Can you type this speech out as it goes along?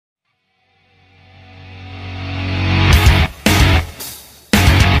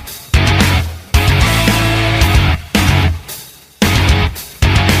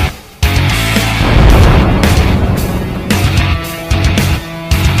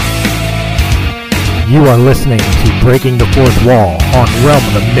You are listening to Breaking the Fourth Wall on Realm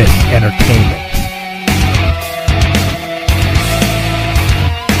of the Mist Entertainment.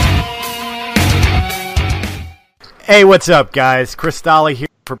 Hey, what's up, guys? Chris Dolly here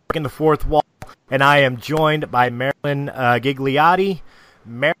for Breaking the Fourth Wall, and I am joined by Marilyn Gigliotti.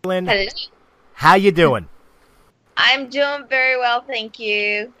 Marilyn, hello. How you doing? I'm doing very well, thank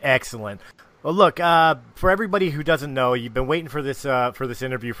you. Excellent. Well, look, for everybody who doesn't know, you've been waiting for this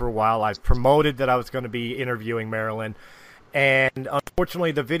interview for a while. I've promoted that I was going to be interviewing Marilyn, and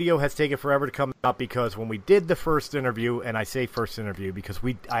unfortunately, the video has taken forever to come out because when we did the first interview, and I say first interview because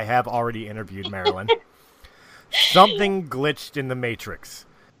I have already interviewed Marilyn, something glitched in the Matrix.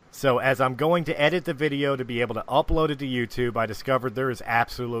 So as I'm going to edit the video to be able to upload it to YouTube, I discovered there is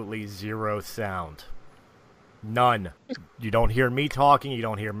absolutely zero sound. None. You don't hear me talking. You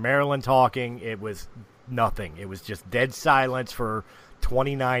don't hear Marilyn talking. It was nothing. It was just dead silence for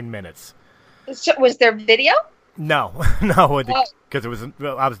 29 minutes. So, was there video? No, no, because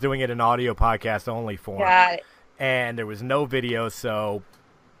I was doing it in audio podcast only form. Got it. And there was no video, so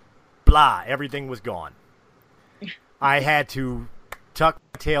blah, everything was gone. I had to tuck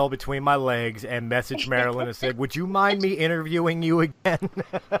my tail between my legs and message Marilyn and said, "Would you mind me interviewing you again?"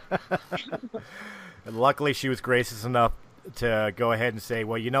 And luckily, she was gracious enough to go ahead and say,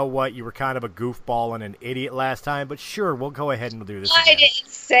 "Well, you know what? You were kind of a goofball and an idiot last time, but sure, we'll go ahead and do this again." I didn't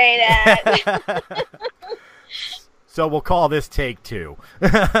say that. So we'll call this take 2.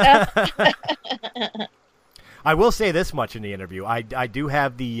 I will say this much in the interview: I do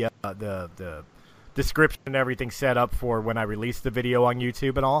have the description and everything set up for when I release the video on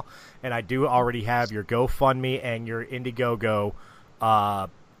YouTube and all, and I do already have your GoFundMe and your Indiegogo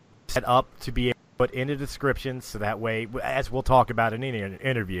set up to be able to put in the description, so that way, as we'll talk about in any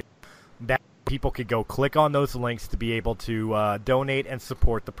interview, that people could go click on those links to be able to donate and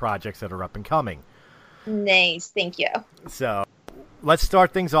support the projects that are up and coming. Nice, thank you. So let's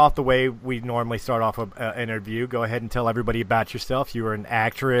start things off the way we normally start off an interview. Go ahead and tell everybody about yourself. You were an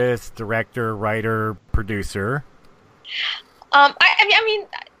actress, director, writer, producer.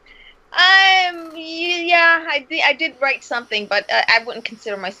 I did write something, but I wouldn't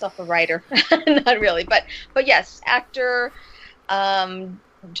consider myself a writer. Not really, but yes, actor.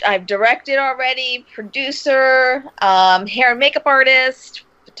 I've directed already, producer, hair and makeup artist,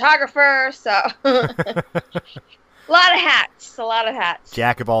 photographer. So a lot of hats.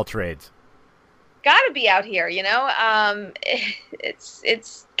 Jack of all trades. Gotta be out here, you know.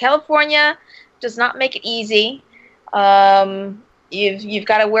 It's California does not make it easy. You've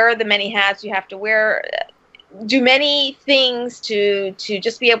got to wear the many hats. You have to do many things to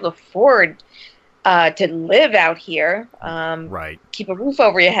just be able to afford to live out here. Right. Keep a roof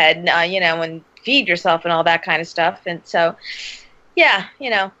over your head, and feed yourself and all that kind of stuff. And so, yeah,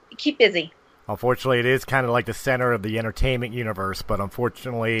 keep busy. Unfortunately, it is kind of like the center of the entertainment universe, but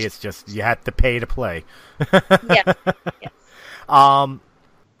unfortunately, it's just you have to pay to play. Yeah. Yes.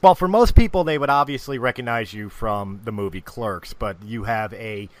 Well, for most people, they would obviously recognize you from the movie Clerks, but you have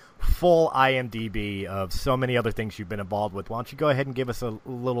a full IMDb of so many other things you've been involved with. Why don't you go ahead and give us a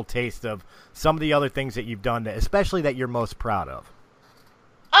little taste of some of the other things that you've done, especially that you're most proud of?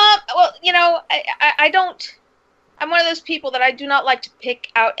 Well, I don't. I'm one of those people that I do not like to pick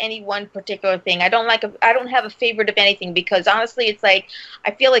out any one particular thing. I don't have a favorite of anything because honestly, it's like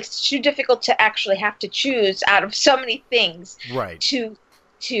I feel like it's too difficult to actually have to choose out of so many things. Right. To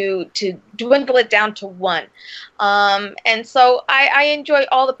dwindle it down to one. And so I enjoy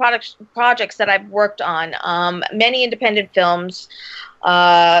all the projects that I've worked on. Many independent films,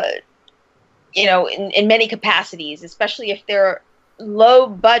 in many capacities, especially if they're low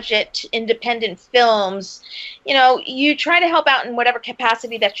budget independent films. You try to help out in whatever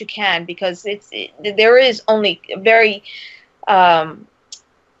capacity that you can because there is only a very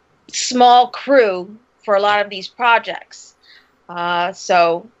small crew for a lot of these projects.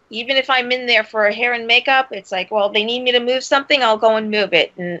 So even if I'm in there for hair and makeup, it's like, well, they need me to move something, I'll go and move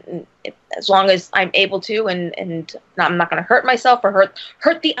it. And as long as I'm able to, and I'm not going to hurt myself or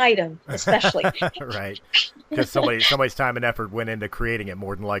hurt the item, especially. Right. Because somebody's time and effort went into creating it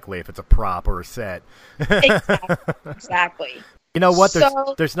more than likely if it's a prop or a set. Exactly. You know what?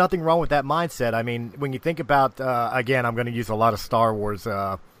 There's nothing wrong with that mindset. I mean, when you think about, again, I'm going to use a lot of Star Wars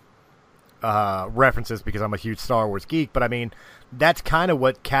references because I'm a huge Star Wars geek, but I mean, that's kind of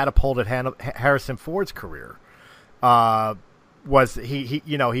what catapulted Harrison Ford's career. Was he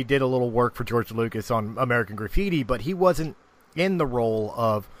did a little work for George Lucas on American Graffiti, but he wasn't in the role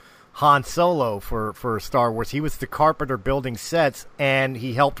of Han Solo for Star Wars. He was the carpenter building sets, and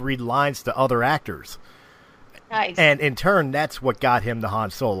he helped read lines to other actors. Nice. And in turn, that's what got him the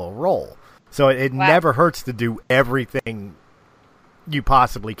Han Solo role. So it Wow. never hurts to do everything you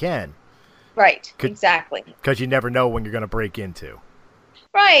possibly can. Right, exactly. Because you never know when you're going to break into.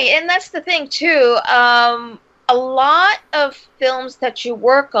 Right, and that's the thing too. A lot of films that you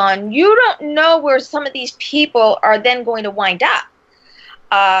work on, you don't know where some of these people are then going to wind up.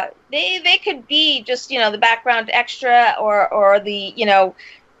 They could be just the background extra or the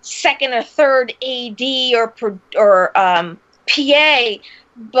second or third AD or PA,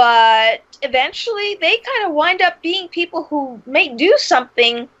 but eventually they kind of wind up being people who may do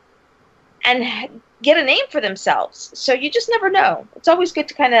something and get a name for themselves. So you just never know. It's always good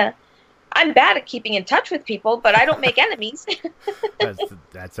to kind of. I'm bad at keeping in touch with people, but I don't make enemies.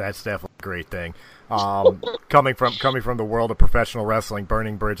 That's definitely a great thing. Coming from the world of professional wrestling,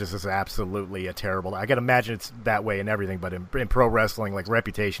 burning bridges is absolutely a terrible. I can imagine it's that way in everything, but in pro wrestling, like,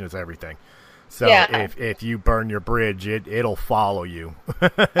 reputation is everything. So Yeah. if you burn your bridge, it'll follow you.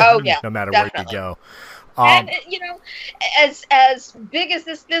 Oh yeah, no matter definitely. where you go. And as big as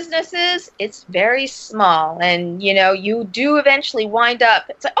this business is, it's very small, and you do eventually wind up.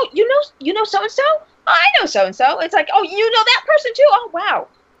 It's like, oh, you know so and so. I know so and so. It's like, oh, you know that person too. Oh, wow,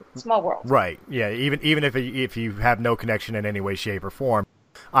 small world. Right. Yeah. Even if you have no connection in any way, shape, or form,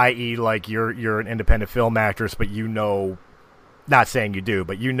 i.e., like you're an independent film actress, but not saying you do,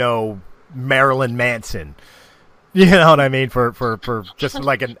 but Marilyn Manson. You know what I mean? For just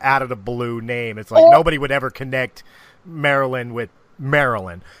like an out of the blue name, it's like nobody would ever connect Marilyn with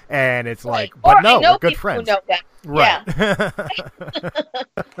Marilyn, and it's like, but Or no, I know we're good people friends, who know that.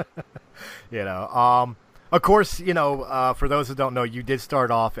 right? Of course, for those who don't know, you did start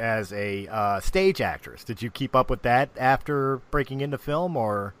off as a stage actress. Did you keep up with that after breaking into film,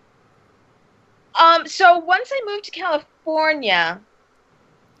 or? So once I moved to California,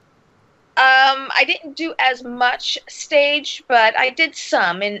 I didn't do as much stage, but I did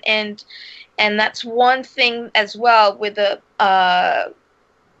some, and that's one thing as well with the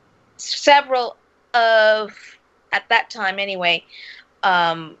several of, at that time anyway,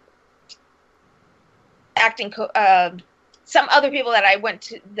 acting some other people that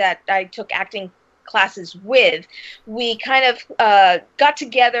I took acting classes with. We kind of got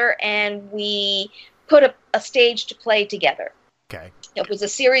together and we put a staged play together. Okay. It was a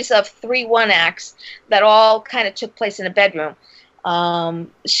series of 3 one-acts that all kind of took place in a bedroom.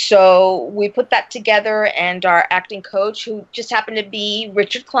 So we put that together, and our acting coach, who just happened to be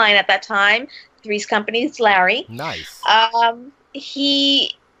Richard Klein at that time, Three's Company's Larry. Nice.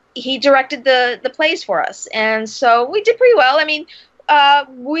 He directed the plays for us, and so we did pretty well. I mean,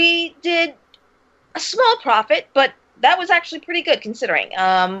 we did a small profit, but that was actually pretty good considering.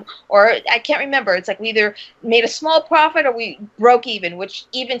 Or I can't remember. It's like we either made a small profit or we broke even, which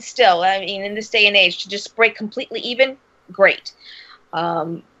even still, I mean, in this day and age, to just break completely even, great.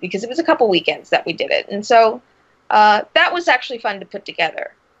 Because it was a couple weekends that we did it. And so that was actually fun to put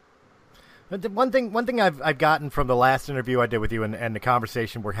together. One thing I've gotten from the last interview I did with you and the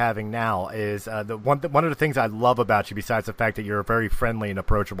conversation we're having now is one of the things I love about you, besides the fact that you're a very friendly and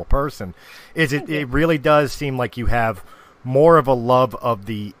approachable person, is it really does seem like you have more of a love of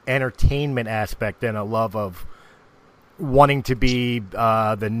the entertainment aspect than a love of wanting to be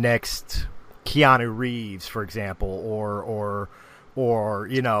the next Keanu Reeves, for example, or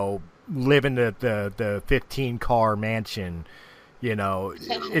live in the 15-car mansion.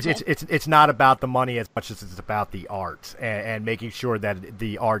 It's not about the money as much as it's about the art and making sure that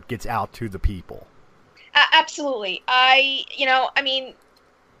the art gets out to the people. Absolutely.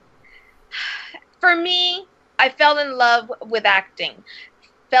 For me, I fell in love with acting,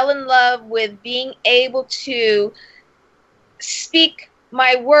 fell in love with being able to speak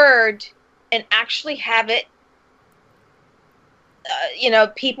my word and actually have it,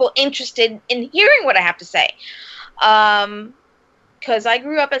 people interested in hearing what I have to say. Because I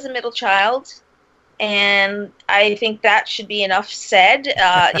grew up as a middle child, and I think that should be enough said.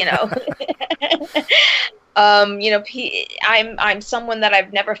 I'm someone that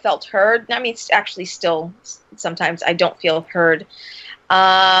I've never felt heard. I mean, actually, still sometimes I don't feel heard.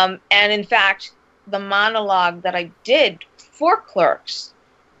 And in fact, the monologue that I did for Clerks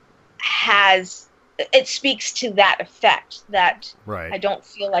it speaks to that effect, that right. I don't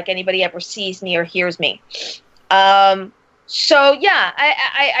feel like anybody ever sees me or hears me. So yeah,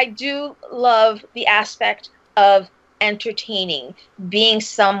 I do love the aspect of entertaining, being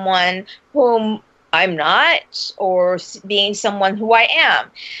someone whom I'm not, or being someone who I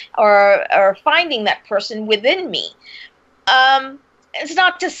am, or finding that person within me. It's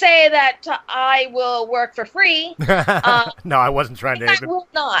not to say that I will work for free. No, I wasn't trying to. I will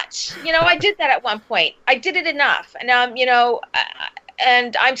not. I did that at one point. I did it enough, and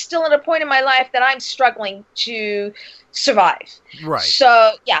I'm still at a point in my life that I'm struggling to survive. Right.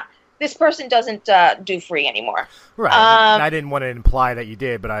 So yeah, this person doesn't do free anymore. Right. I didn't want to imply that you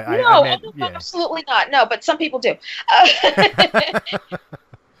did, but I meant, yeah. Absolutely not. No, but some people do.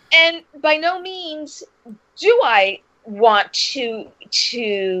 And by no means do I want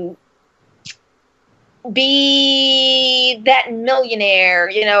to be that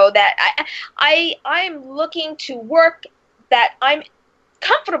millionaire, that I'm looking to work that I'm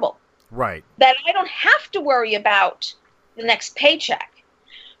comfortable. Right. That I don't have to worry about the next paycheck.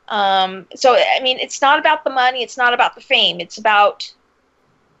 So, I mean, it's not about the money. It's not about the fame. It's about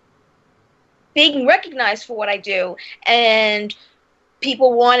being recognized for what I do and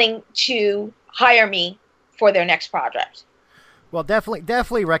people wanting to hire me for their next project. Well,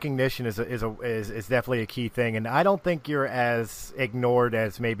 definitely recognition is definitely a key thing, and I don't think you're as ignored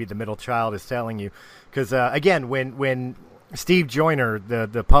as maybe the middle child is telling you. Because again, when Steve Joyner,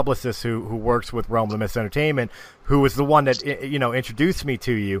 the publicist who works with Realm of the Mist Entertainment, who was the one that introduced me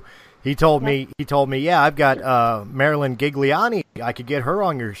to you, he told me, yeah, I've got Marilyn Gigliani, I could get her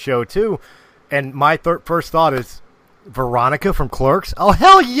on your show too, and my first thought is, Veronica from Clerks? Oh,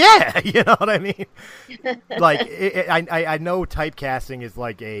 hell yeah! You know what I mean? Like, I know typecasting is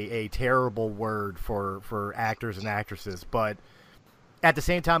like a terrible word for actors and actresses, but at the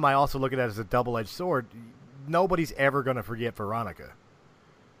same time, I also look at it as a double-edged sword. Nobody's ever going to forget Veronica.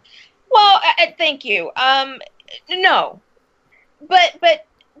 Well, thank you. No, but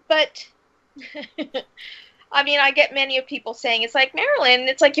I mean, I get many of people saying, it's like, Marilyn,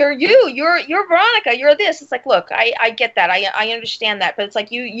 it's like, you're Veronica, you're this. It's like, look, I get that. I understand that. But it's like,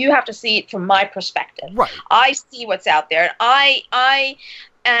 you have to see it from my perspective. Right. I see what's out there. I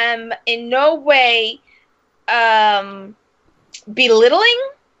am in no way belittling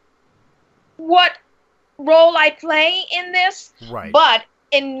what role I play in this. Right. But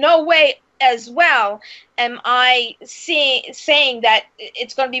in no way as well am I saying that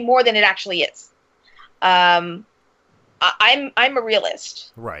it's going to be more than it actually is. I'm a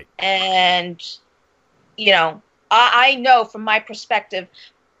realist, right? And I know from my perspective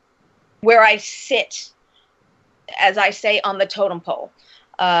where I sit, as I say, on the totem pole.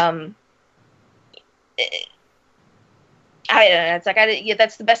 It's like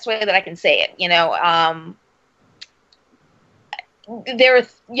that's the best way that I can say it. There are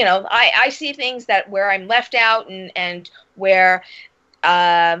I see things that where I'm left out and where.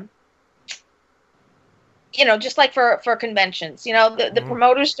 Just like for conventions, the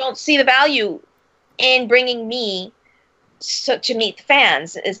promoters don't see the value in bringing me to meet the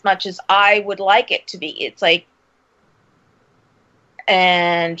fans as much as I would like it to be. It's like,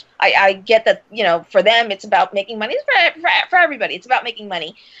 and I get that, for them, it's about making money. It's for everybody. It's about making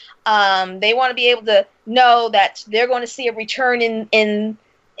money. They want to be able to know that they're going to see a return in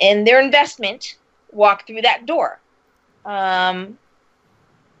their investment walk through that door.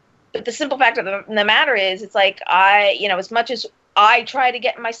 But the simple fact of the matter is, it's like as much as I try to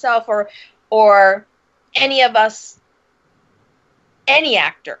get myself or any of us, any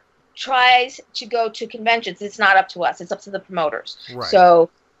actor tries to go to conventions, it's not up to us. It's up to the promoters. Right. So,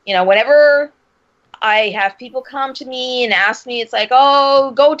 whenever I have people come to me and ask me, it's like,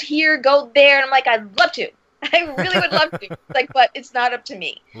 oh, go here, go there. And I'm like, I'd love to. I really would love to. But it's not up to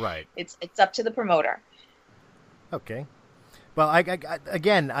me. Right. It's up to the promoter. Okay. Well, I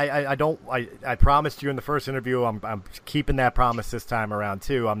promised you in the first interview, I'm keeping that promise this time around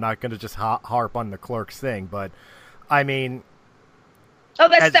too. I'm not going to just harp on the Clerks thing, but I mean,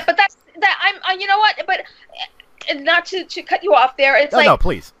 but I'm you know what? But not to cut you off there. It's no,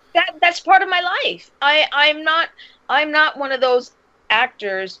 please. That's part of my life. I'm not one of those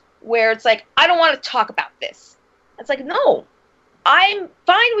actors where it's like, I don't want to talk about this. It's like, no, I'm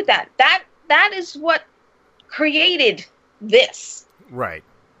fine with that. That is what created this. Right.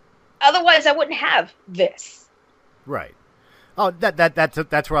 Otherwise, I wouldn't have this. Right. Oh,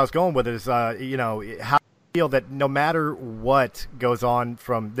 that's where I was going with it. Is how you feel that no matter what goes on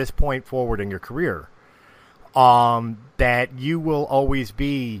from this point forward in your career, that you will always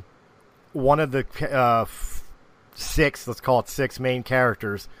be one of the six main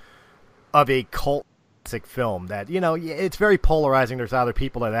characters of a cult classic film that, it's very polarizing. There's either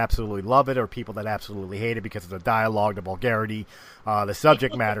people that absolutely love it or people that absolutely hate it because of the dialogue, the vulgarity, the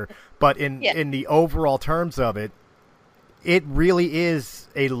subject matter. But in the overall terms of it, it really is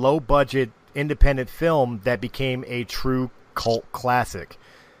a low-budget independent film that became a true cult classic.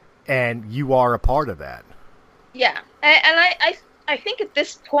 And you are a part of that. Yeah. And I think at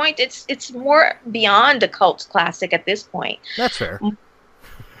this point, it's more beyond a cult classic at this point. That's fair.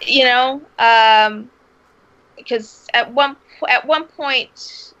 because at one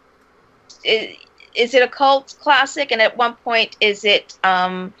point, is it a cult classic, and at one point is it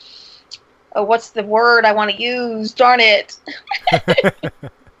what's the word I want to use? Darn it.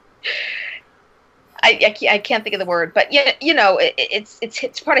 I can't think of the word, but yeah, you know,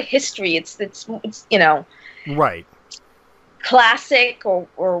 it's part of history. It's you know, right. Classic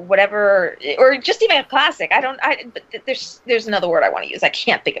or whatever, or just even a classic. But there's another word I want to use. I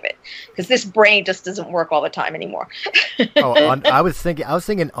can't think of it because this brain just doesn't work all the time anymore. I was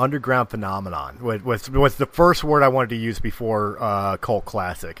thinking underground phenomenon was the first word I wanted to use before cult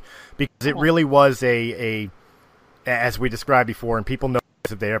classic, because it really was a as we described before, and people know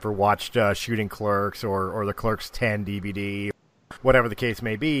if they ever watched Shooting Clerks or the Clerks 10 DVD, whatever the case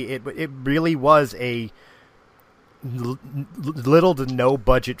may be. It really was a little to no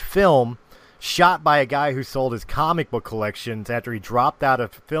budget film shot by a guy who sold his comic book collections after he dropped out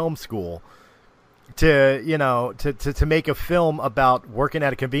of film school to make a film about working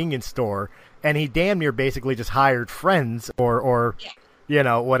at a convenience store, and he damn near basically just hired friends or you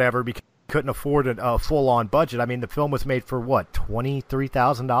know, whatever, because he couldn't afford a full-on budget. I mean, the film was made for what,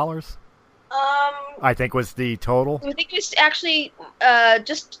 $23,000? I think was the total. I think it was actually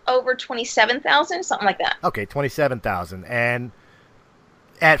just over 27,000, something like that. Okay, 27,000. And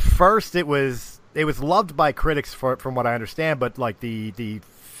at first, it was loved by critics, from what I understand, but like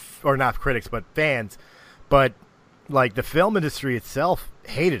or not critics, but fans, but like the film industry itself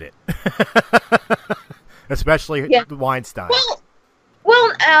hated it, especially Weinstein.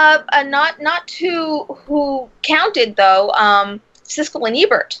 Well, not who counted though. Siskel and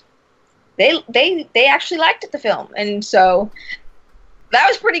Ebert. They actually liked it, the film, and so that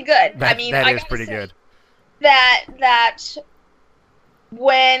was pretty good. That is pretty good. That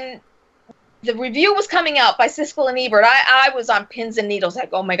when the review was coming out by Siskel and Ebert, I was on pins and needles, like,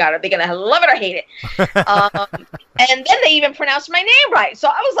 oh my god, are they gonna love it or hate it? And then they even pronounced my name right, so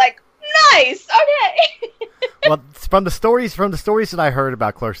I was like, nice, okay. Well, from the stories that I heard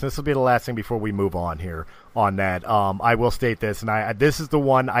about Clerks, and this will be the last thing before we move on here on that, I will state this, and this is the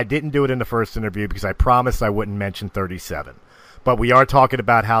one, I didn't do it in the first interview because I promised I wouldn't mention 37. But we are talking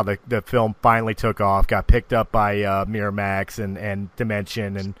about how the film finally took off, got picked up by Miramax and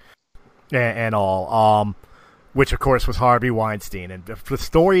Dimension and all, which of course was Harvey Weinstein. And the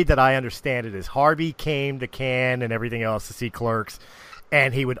story that I understand it is Harvey came to Cannes and everything else to see Clerks,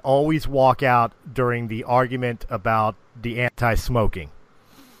 and he would always walk out during the argument about the anti-smoking,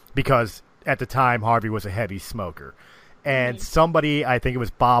 because at the time Harvey was a heavy smoker. And somebody, I think it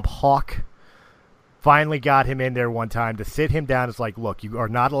was Bob Hawke, finally got him in there one time to sit him down. It's like, look, you are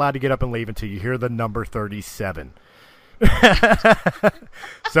not allowed to get up and leave until you hear the number 37.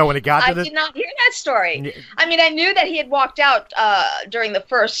 So when it got to I did not hear that story. I mean, I knew that he had walked out during the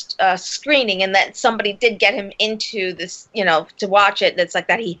first screening, and that somebody did get him into this, you know, to watch it. That's like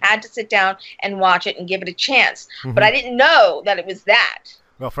that he had to sit down and watch it and give it a chance. Mm-hmm. But I didn't know that it was that.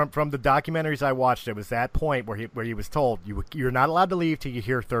 Well, from the documentaries I watched, it was that point where he was told you're not allowed to leave till you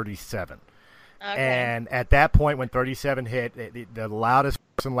hear 37. Okay. And at that point, when 37 hit, the loudest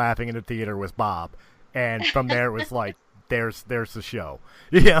person laughing in the theater was Bob. And from there, it was like, there's the show.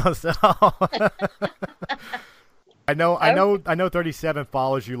 You know, so I know 37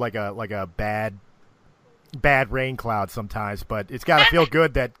 follows you like a bad rain cloud sometimes, but it's got to feel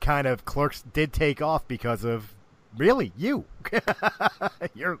good that kind of Clerks did take off because of really you.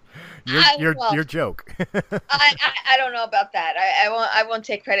 your joke. I don't know about that. I won't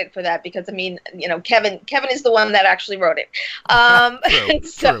take credit for that, because I mean, you know, Kevin is the one that actually wrote it.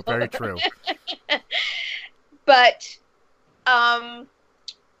 True, very true. But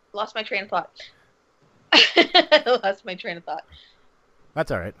lost my train of thought.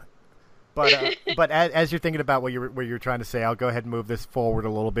 That's all right. But as you're thinking about what you're trying to say, I'll go ahead and move this forward a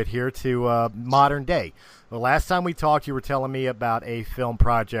little bit here to modern day. The last time we talked, you were telling me about a film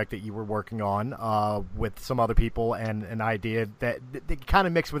project that you were working on with some other people, and an idea that kind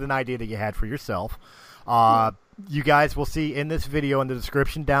of mixed with an idea that you had for yourself. You guys will see in this video, in the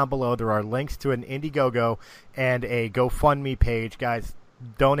description down below, there are links to an Indiegogo and a GoFundMe page. Guys,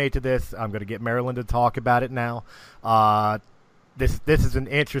 donate to this. I'm going to get Marilyn to talk about it now. This is an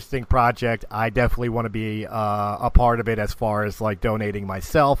interesting project. I definitely want to be a part of it as far as like donating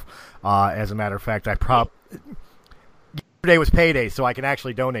myself. As a matter of fact, yesterday was payday, so I can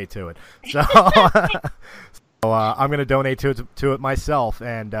actually donate to it. So, I'm going to donate to it myself,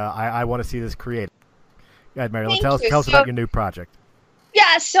 and I want to see this created. Go ahead, Marilyn. Tell us about your new project.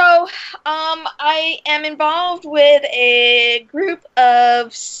 Yeah, so I am involved with a group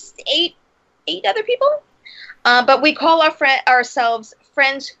of eight other people. But we call ourselves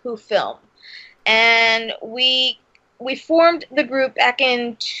Friends Who Film. and we formed the group back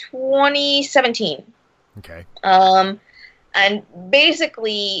in 2017. Okay. And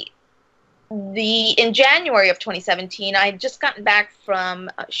basically, in January of 2017, I had just gotten back from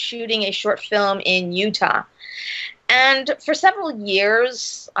shooting a short film in Utah. And for several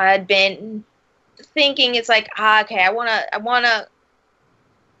years, I had been thinking, it's like, okay, I want to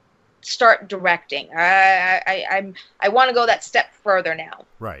start directing. I want to go that step further now.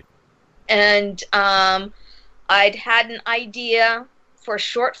 Right. And I'd had an idea for a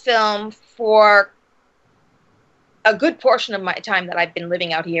short film for a good portion of my time that I've been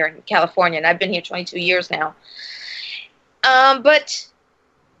living out here in California, and I've been here 22 years now. But,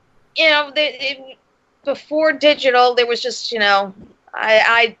 you know, before digital, there was just, you know,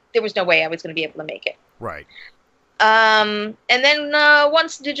 there was no way I was going to be able to make it. Right. And then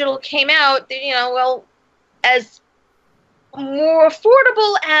once digital came out, you know, well, as more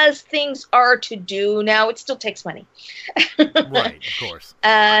affordable as things are to do now, it still takes money. Right, of course.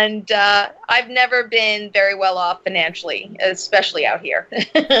 And I've never been very well off financially, especially out here.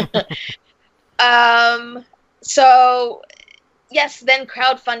 So, yes, then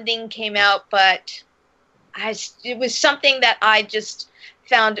crowdfunding came out, but it was something that I just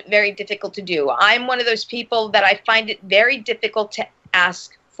found very difficult to do. I'm one of those people that I find it very difficult to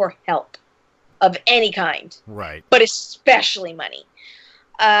ask for help of any kind. Right. But especially money.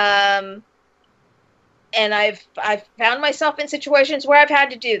 And I've found myself in situations where I've had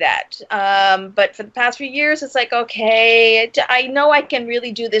to do that. But for the past few years, it's like, okay, I know I can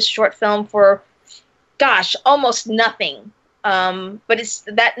really do this short film for, gosh, almost nothing. But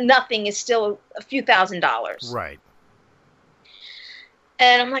that nothing is still a few $1,000s. Right.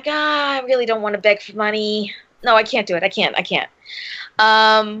 And I'm like, I really don't want to beg for money. No, I can't do it. I can't.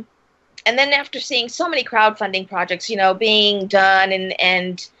 And then after seeing so many crowdfunding projects, you know, being done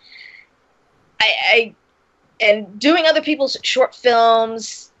and doing other people's short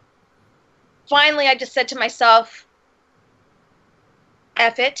films, finally I just said to myself,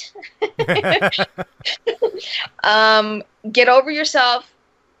 F it. Get over yourself,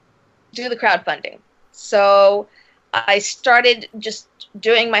 do the crowdfunding. So I started just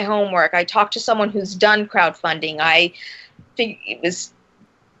doing my homework. I talked to someone who's done crowdfunding. It was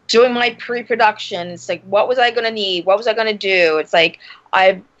doing my pre-production. It's like, what was I going to need? What was I going to do? It's like,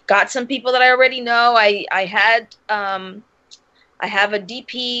 I've got some people that I already know. I have a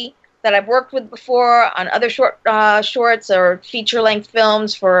DP that I've worked with before on other shorts or feature-length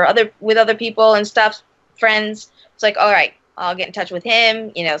films with other people and stuff, friends. It's like, all right, I'll get in touch with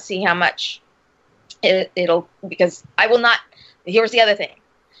him, you know, see how much because I will not. Here's the other thing.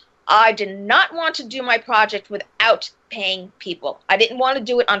 I did not want to do my project without paying people. I didn't want to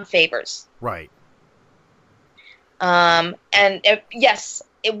do it on favors. Right. Yes,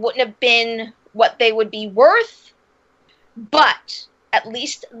 it wouldn't have been what they would be worth, but at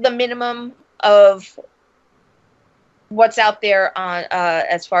least the minimum of what's out there on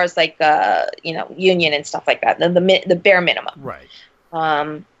as far as like you know, union and stuff like that. The bare minimum. Right.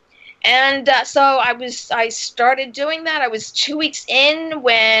 So I started doing that. I was 2 weeks in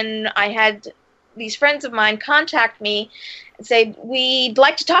when I had these friends of mine contact me and say, we'd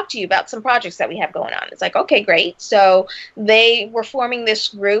like to talk to you about some projects that we have going on. It's like, okay, great. So they were forming this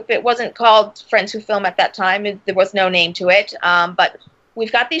group. It wasn't called Friends Who Film at that time. There was no name to it. But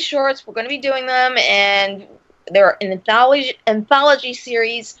we've got these shorts. We're going to be doing them. And they're an anthology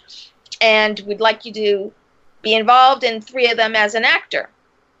series. And we'd like you to be involved in 3 of them as an actor.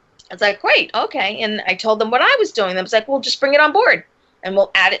 I was like, great, okay. And I told them what I was doing. I was like, well, just bring it on board, and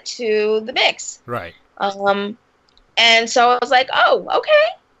we'll add it to the mix. Right. And so I was like, oh,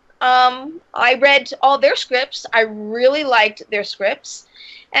 okay. I read all their scripts. I really liked their scripts.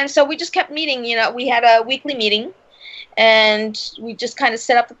 And so we just kept meeting. You know, we had a weekly meeting, and we just kind of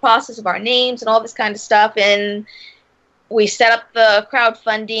set up the process of our names and all this kind of stuff. And we set up the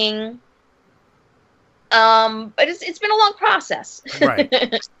crowdfunding. But it's been a long process. Right.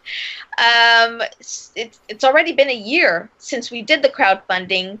 It's already been a year since we did the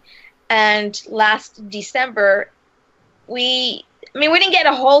crowdfunding, and last December we didn't get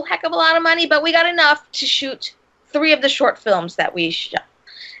a whole heck of a lot of money, but we got enough to shoot 3 of the short films that we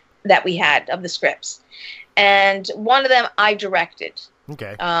had of the scripts, and one of them I directed.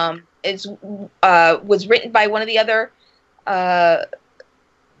 Okay. Was written by one of the other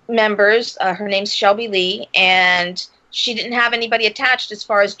members. Her name's Shelby Lee, and she didn't have anybody attached as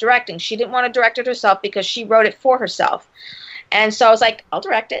far as directing. She didn't want to direct it herself because she wrote it for herself. And so I was like, I'll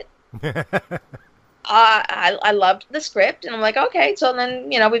direct it. I loved the script, and I'm like, okay. So then,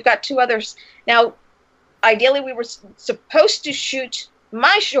 you know, we've got 2 others. Now, ideally, we were supposed to shoot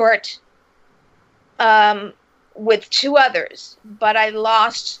my short with 2 others, but I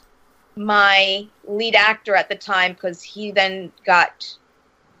lost my lead actor at the time because he then got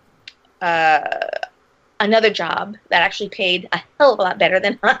another job that actually paid a hell of a lot better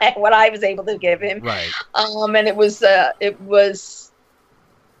than what I was able to give him. Right. And it was I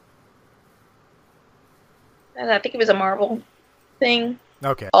think it was a Marvel thing.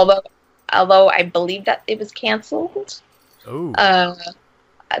 Okay. Although I believe that it was canceled. Ooh.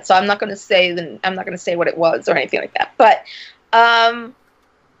 So I'm not going to say what it was or anything like that. But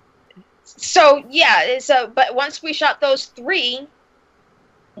but once we shot those 3,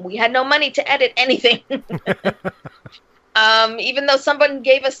 we had no money to edit anything. Even though someone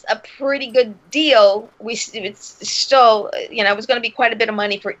gave us a pretty good deal, it's still, it was going to be quite a bit of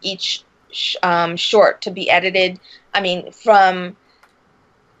money for each short to be edited. I mean, from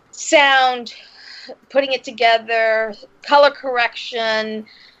sound, putting it together, color correction,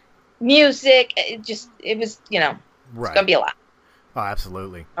 music, it was, it's going to be a lot. Oh,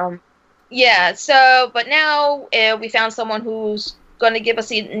 absolutely. Yeah, but now we found someone who's going to give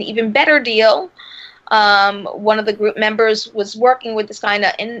us an even better deal. One of the group members was working with this kind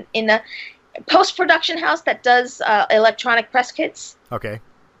of in a post-production house that does electronic press kits. Okay.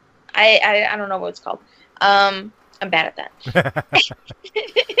 I don't know what it's called. I'm bad at that.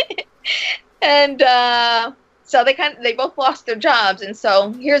 And so they both lost their jobs, and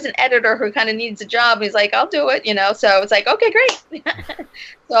so here's an editor who kind of needs a job. He's like, I'll do it, So it's like, okay, great.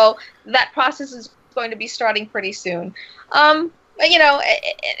 So that process is going to be starting pretty soon.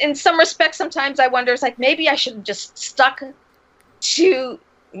 In some respects, sometimes I wonder, it's like maybe I should have just stuck to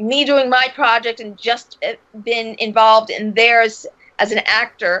me doing my project and just been involved in theirs as an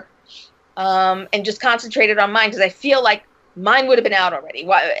actor, and just concentrated on mine, because I feel like mine would have been out already.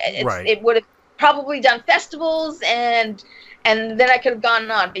 Right. It would have probably done festivals, and then I could have gone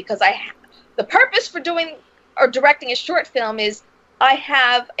on, because the purpose for doing or directing a short film is I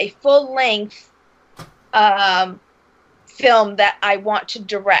have a full-length film that I want to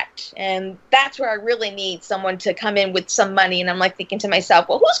direct, and that's where I really need someone to come in with some money. And I'm like thinking to myself,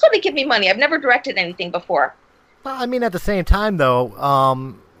 well, who's going to give me money? I've never directed anything before. Well, I mean, at the same time,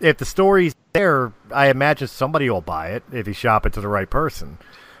 though, if the story's there, I imagine somebody will buy it if you shop it to the right person.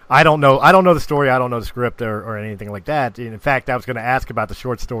 I don't know the story. I don't know the script or anything like that. In fact, I was going to ask about the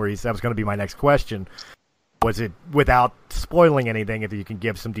short stories. That was going to be my next question. Was it, without spoiling anything, if you can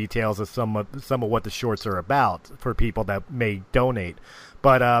give some details of some of what the shorts are about for people that may donate?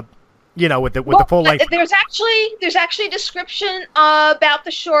 But with the full length, there's actually a description about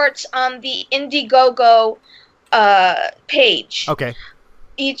the shorts on the Indiegogo page. Okay.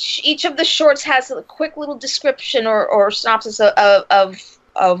 Each of the shorts has a quick little description or synopsis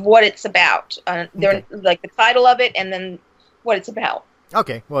of what it's about. They're like the title of it and then what it's about.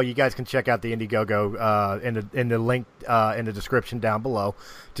 Okay, well, you guys can check out the Indiegogo in the link in the description down below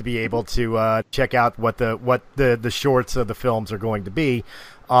to be able to check out what the shorts of the films are going to be.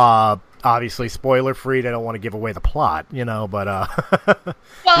 Obviously, spoiler free. They don't want to give away the plot, but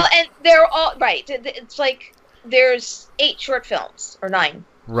well, and they're all right. It's like there's 8 short films or 9.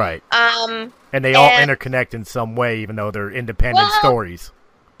 Right. And they all interconnect in some way, even though they're independent stories.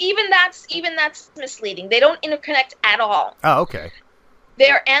 Even that's misleading. They don't interconnect at all. Oh, okay.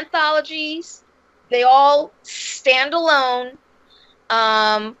 They're anthologies. They all stand alone.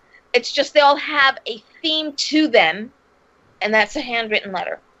 It's just they all have a theme to them, and that's a handwritten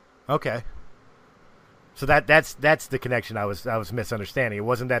letter. Okay. So that's the connection I was misunderstanding. It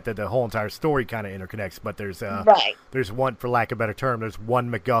wasn't that the whole entire story kind of interconnects, but there's one, for lack of a better term, there's one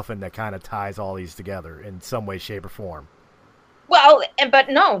MacGuffin that kind of ties all these together in some way, shape, or form. Well, but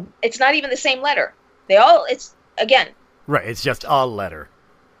no, it's not even the same letter. It's again. Right, it's just a letter.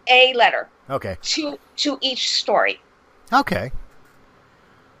 A letter. Okay. To each story. Okay.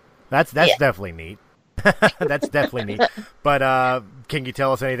 That's definitely neat. That's definitely neat. But can you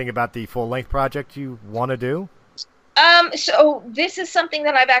tell us anything about the full-length project you want to do? So this is something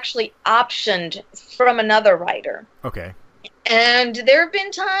that I've actually optioned from another writer. Okay. And there have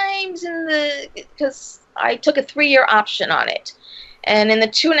been times because I took a 3-year option on it. And in the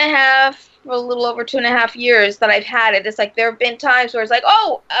 2.5, a little over 2.5 years that I've had it, it's like there have been times where it's like,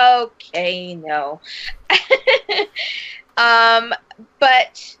 oh, okay, no.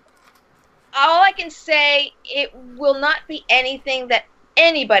 But all I can say, it will not be anything that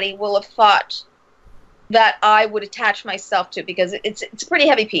anybody will have thought that I would attach myself to, because it's a pretty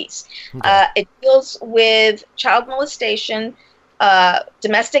heavy piece. Okay. It deals with child molestation,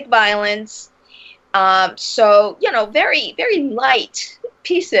 domestic violence, so very, very light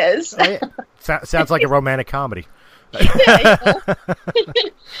pieces. Oh, yeah. Sounds like a romantic comedy.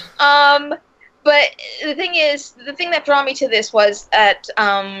 but the thing is, the thing that drew me to this was at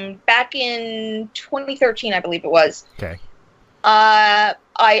back in 2013, I believe it was. Okay. I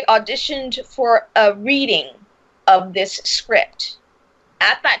auditioned for a reading of this script.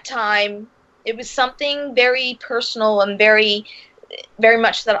 At that time, it was something very personal and very, very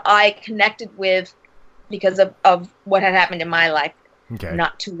much that I connected with because of what had happened in my life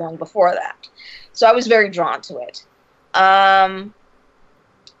not too long before that. So I was very drawn to it. And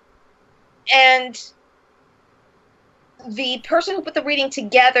the person who put the reading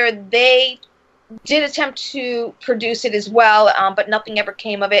together, they did attempt to produce it as well, but nothing ever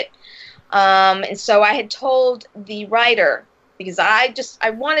came of it. And so I had told the writer, because I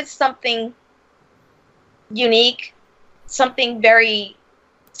wanted something unique, something very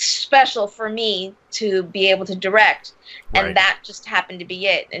special for me to be able to direct, and that just happened to be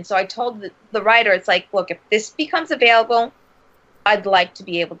it. And so I told the writer, it's like, look, if this becomes available, I'd like to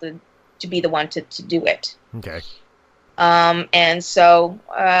be able to be the one to do it. Okay. And so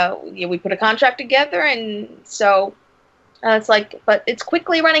we put a contract together, and so it's like, but it's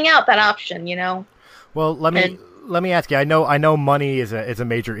quickly running out, that option, you know. Well, let me ask you. I know money is a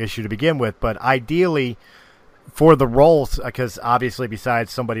major issue to begin with, but ideally, for the roles, because obviously,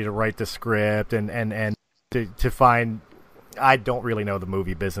 besides somebody to write the script and to find. I don't really know the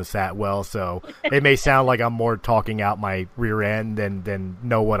movie business that well, so it may sound like I'm more talking out my rear end than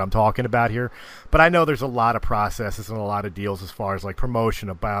know what I'm talking about here. But I know there's a lot of processes and a lot of deals as far as like promotion,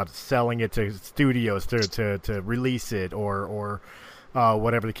 about selling it to studios to release it or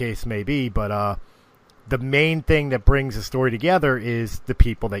whatever the case may be. But the main thing that brings a story together is the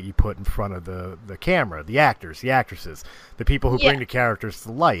people that you put in front of the camera, the actors, the actresses, the people who bring the characters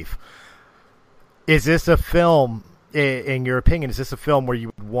to life. Is this a film? In your opinion, is this a film where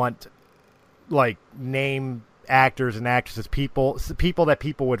you would want, like, name actors and actresses, people that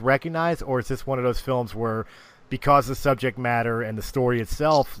people would recognize, or is this one of those films where, because of the subject matter and the story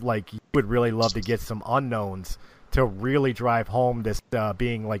itself, like, you would really love to get some unknowns to really drive home this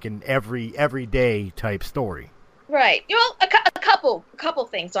being like an everyday type story? Right. Well, a couple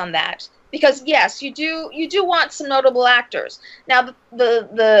things on that, because yes, you do want some notable actors. Now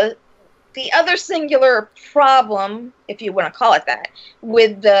the other singular problem, if you want to call it that,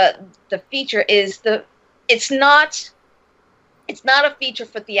 with the feature is it's not a feature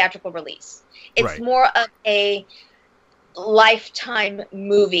for theatrical release. It's more of a Lifetime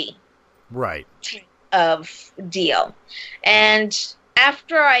movie type of deal. And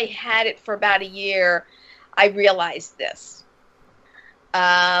after I had it for about a year, I realized this.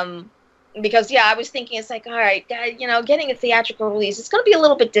 Because, I was thinking, it's like, all right, getting a theatrical release, it's going to be a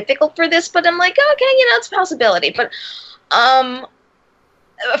little bit difficult for this, but I'm like, okay, it's a possibility. But a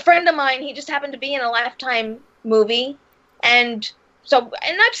friend of mine, he just happened to be in a Lifetime movie, and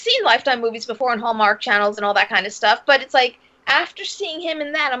I've seen Lifetime movies before on Hallmark channels and all that kind of stuff, but it's like, after seeing him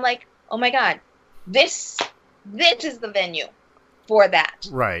in that, I'm like, oh my God, this is the venue for that.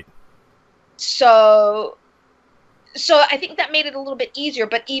 Right. So I think that made it a little bit easier,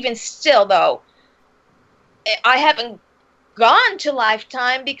 but even still, though, I haven't gone to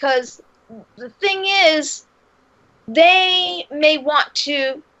Lifetime because the thing is, they may want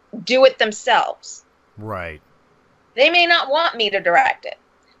to do it themselves. Right. They may not want me to direct it.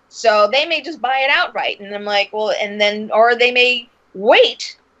 So they may just buy it outright. And I'm like, well, or they may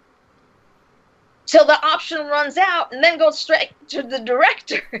wait till the option runs out and then go straight to the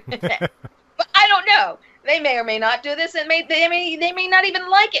director. But I don't know. They may or may not do this, and they may not even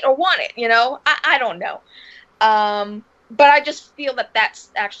like it or want it. I don't know. But I just feel that that's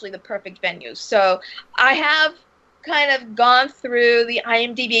actually the perfect venue. So I have kind of gone through the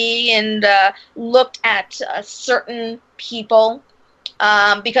IMDb and looked at certain people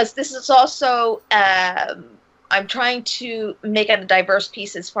because this is also I'm trying to make it a diverse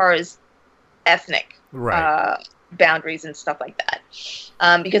piece as far as ethnic boundaries and stuff like that.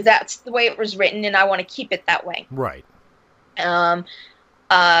 Because that's the way it was written, and I want to keep it that way. Right. At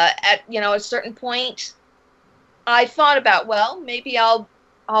a certain point, I thought about, well, maybe I'll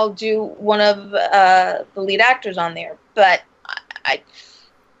do one of the lead actors on there, but I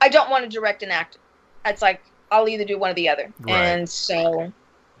don't want to direct an actor. It's like I'll either do one or the other, and so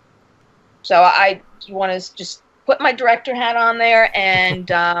I want to just put my director hat on there, and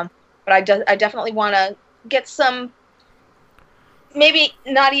but I definitely want to get some. Maybe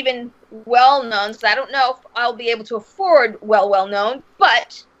not even well-known, so I don't know if I'll be able to afford well-known,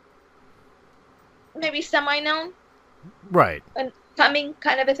 but maybe semi-known. Right. And coming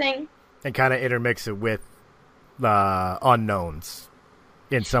kind of a thing. And kind of intermix it with unknowns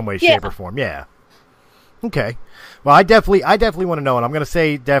in some way, shape, or form. Yeah. Okay. Well, I definitely want to know, and I'm going to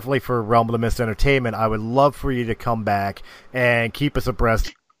say definitely for Realm of the Mist Entertainment, I would love for you to come back and keep us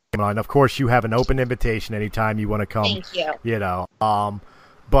abreast. And of course, you have an open invitation anytime you want to come. Thank you. You know,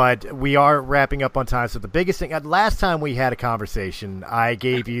 but we are wrapping up on time. So the biggest thing, last time we had a conversation, I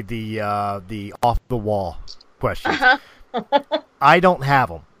gave you the off the wall questions. I don't have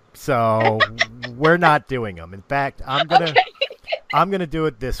them, so we're not doing them. In fact, I'm gonna do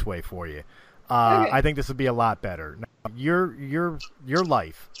it this way for you. I think this would be a lot better. Now, your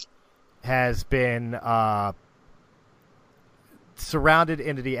life has been surrounded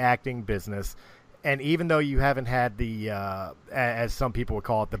into the acting business, and even though you haven't had the as some people would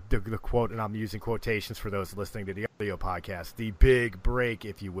call it, the quote, and I'm using quotations for those listening to the audio podcast, the big break,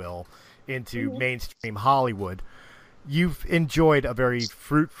 if you will, into mainstream Hollywood, you've enjoyed a very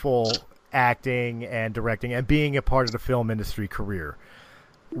fruitful acting and directing and being a part of the film industry career.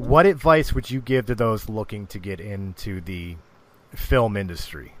 What advice would you give to those looking to get into the film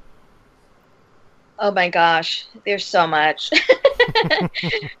industry? Oh my gosh, there's so much.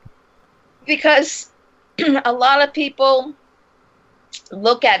 Because a lot of people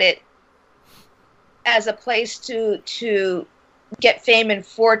look at it as a place to get fame and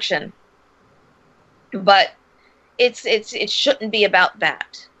fortune, but it shouldn't be about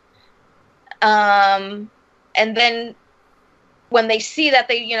that. And then when they see that,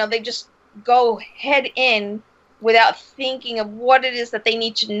 they just go head in without thinking of what it is that they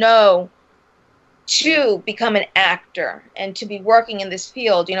need to know to become an actor and to be working in this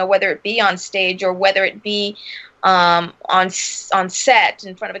field, whether it be on stage or whether it be on set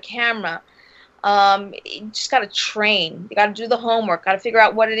in front of a camera. You just got to train. You got to do the homework, got to figure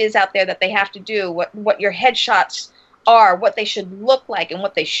out what it is out there that they have to do, what your headshots are, what they should look like and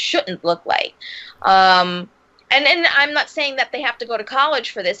what they shouldn't look like. And I'm not saying that they have to go to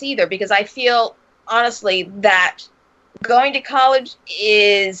college for this either, because I feel honestly that going to college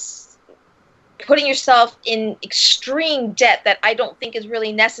is putting yourself in extreme debt that I don't think is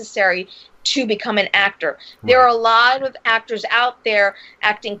really necessary to become an actor. Right. There are a lot of actors out there,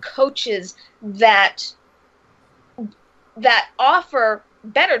 acting coaches that offer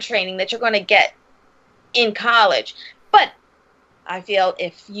better training that you're going to get in college. But I feel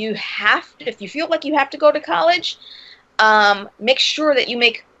if you feel like you have to go to college, make sure that you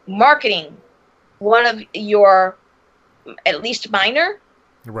make marketing one of your at least minor.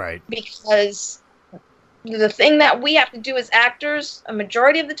 Right. Because the thing that we have to do as actors, a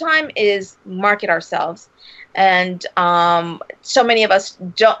majority of the time, is market ourselves. And so many of us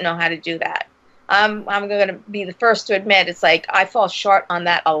don't know how to do that. I'm going to be the first to admit, it's like I fall short on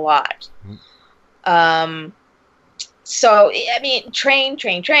that a lot. So, I mean, train,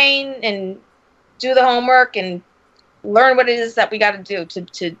 and do the homework and learn what it is that we got to do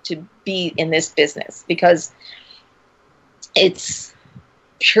to be in this business, because it's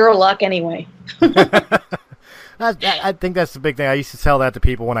pure luck anyway. I think that's the big thing. I used to tell that to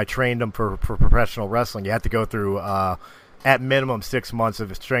people when I trained them for professional wrestling. You have to go through at minimum 6 months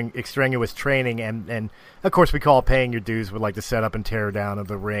of extraneous training, and of course we call it paying your dues with like the setup and tear down of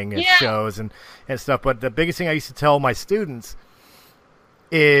the ring and shows and stuff. But the biggest thing I used to tell my students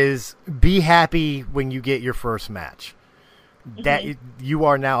is be happy when you get your first match. That you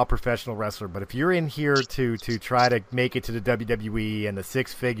are now a professional wrestler, but if you're in here to try to make it to the WWE and the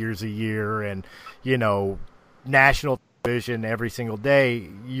six figures a year and national television every single day,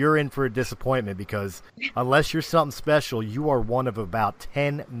 you're in for a disappointment, because unless you're something special, you are one of about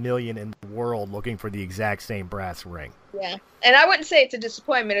 10 million in the world looking for the exact same brass ring. Yeah, and I wouldn't say it's a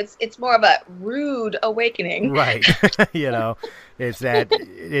disappointment. It's more of a rude awakening. Right. It's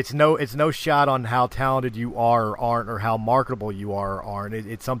no shot on how talented you are or aren't, or how marketable you are or aren't.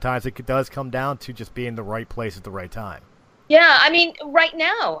 It sometimes it does come down to just being in the right place at the right time. Yeah, I mean, right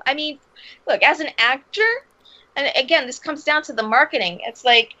now, look, as an actor, and again, this comes down to the marketing. It's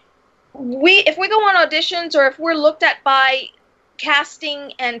like if we go on auditions, or if we're looked at by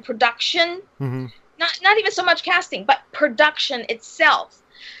casting and production. Not even so much casting, but production itself.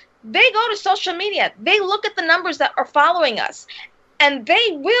 They go to social media. They look at the numbers that are following us, and they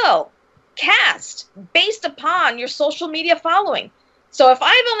will cast based upon your social media following. So if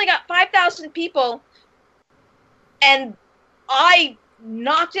I've only got 5,000 people and I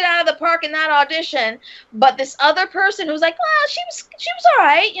knocked it out of the park in that audition, but this other person who's like, well, she was all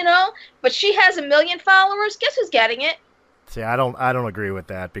right, but she has 1 million followers, guess who's getting it? See, I don't agree with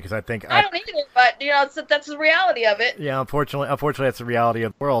that, because I think I don't either, but that's the reality of it. Yeah, unfortunately, that's the reality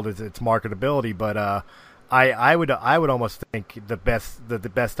of the world. Is it's marketability. But I would almost think the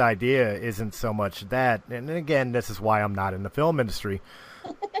best idea isn't so much that. And again, this is why I'm not in the film industry.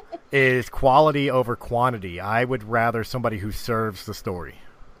 is quality over quantity. I would rather somebody who serves the story.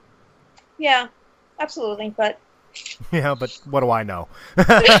 Yeah, absolutely. But yeah, but what do I know?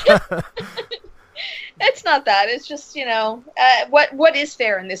 It's not that. It's just, what is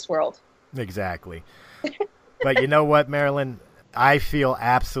fair in this world? Exactly. But you know what, Marilyn? I feel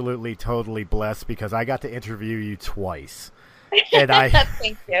absolutely, totally blessed because I got to interview you twice. And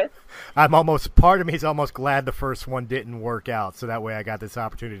Thank you. Part of me is almost glad the first one didn't work out, so that way I got this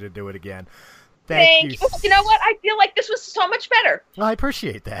opportunity to do it again. Thank you. You know what? I feel like this was so much better. Well, I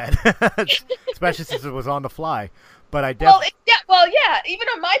appreciate that, especially since it was on the fly. But I definitely. Yeah. Even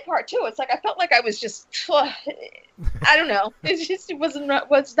on my part too. It's like I felt like I was just. I don't know. It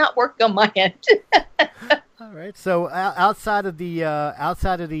was not working on my end. All right. So outside of the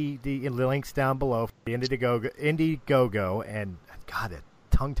links down below, the Indiegogo, and God, it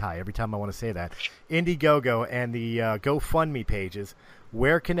tongue tie every time I want to say that, Indiegogo and the GoFundMe pages.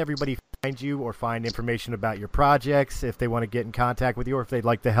 Where can everybody find you or find information about your projects if they want to get in contact with you or if they'd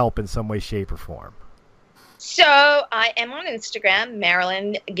like to help in some way, shape, or form? So I am on Instagram,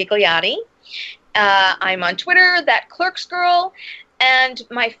 Marilyn Gigliotti. I'm on Twitter, That Clerks Girl, and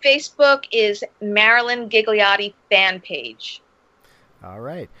my Facebook is Marilyn Gigliotti fan page. All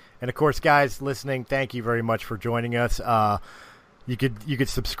right, and of course, guys listening, thank you very much for joining us. You could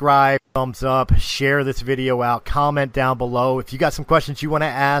subscribe, thumbs up, share this video out, comment down below. If you got some questions you want to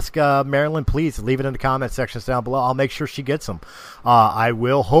ask Marilyn, please leave it in the comment sections down below. I'll make sure she gets them. I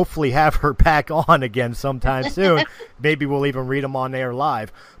will hopefully have her back on again sometime soon. Maybe we'll even read them on air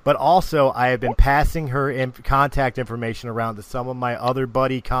live. But also, I have been passing her contact information around to some of my other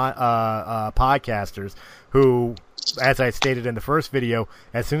buddy podcasters who, as I stated in the first video,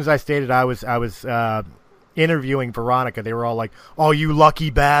 as soon as I stated I was interviewing Veronica, they were all like, "Oh, you lucky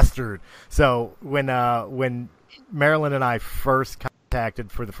bastard!" So when Marilyn and I first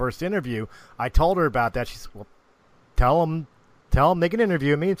contacted for the first interview, I told her about that. She said, "Well, tell them they can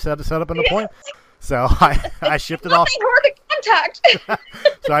interview me and set up an appointment." So I shipped it off. Hard to contact.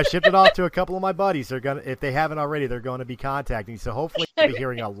 So I shipped it off to a couple of my buddies. They're gonna, if they haven't already, they're going to be contacting. So hopefully, we'll be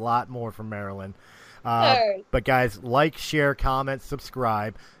hearing a lot more from Marilyn. But guys, like, share, comment,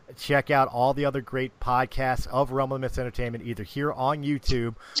 subscribe. Check out all the other great podcasts of Realm of Myths Entertainment, either here on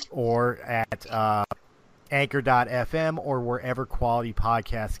YouTube or at Anchor.fm or wherever quality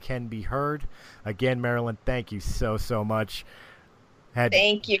podcasts can be heard. Again, Marilyn, thank you so much.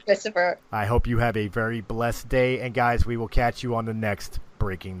 Thank you, Christopher. I hope you have a very blessed day. And guys, we will catch you on the next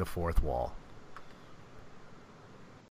Breaking the Fourth Wall.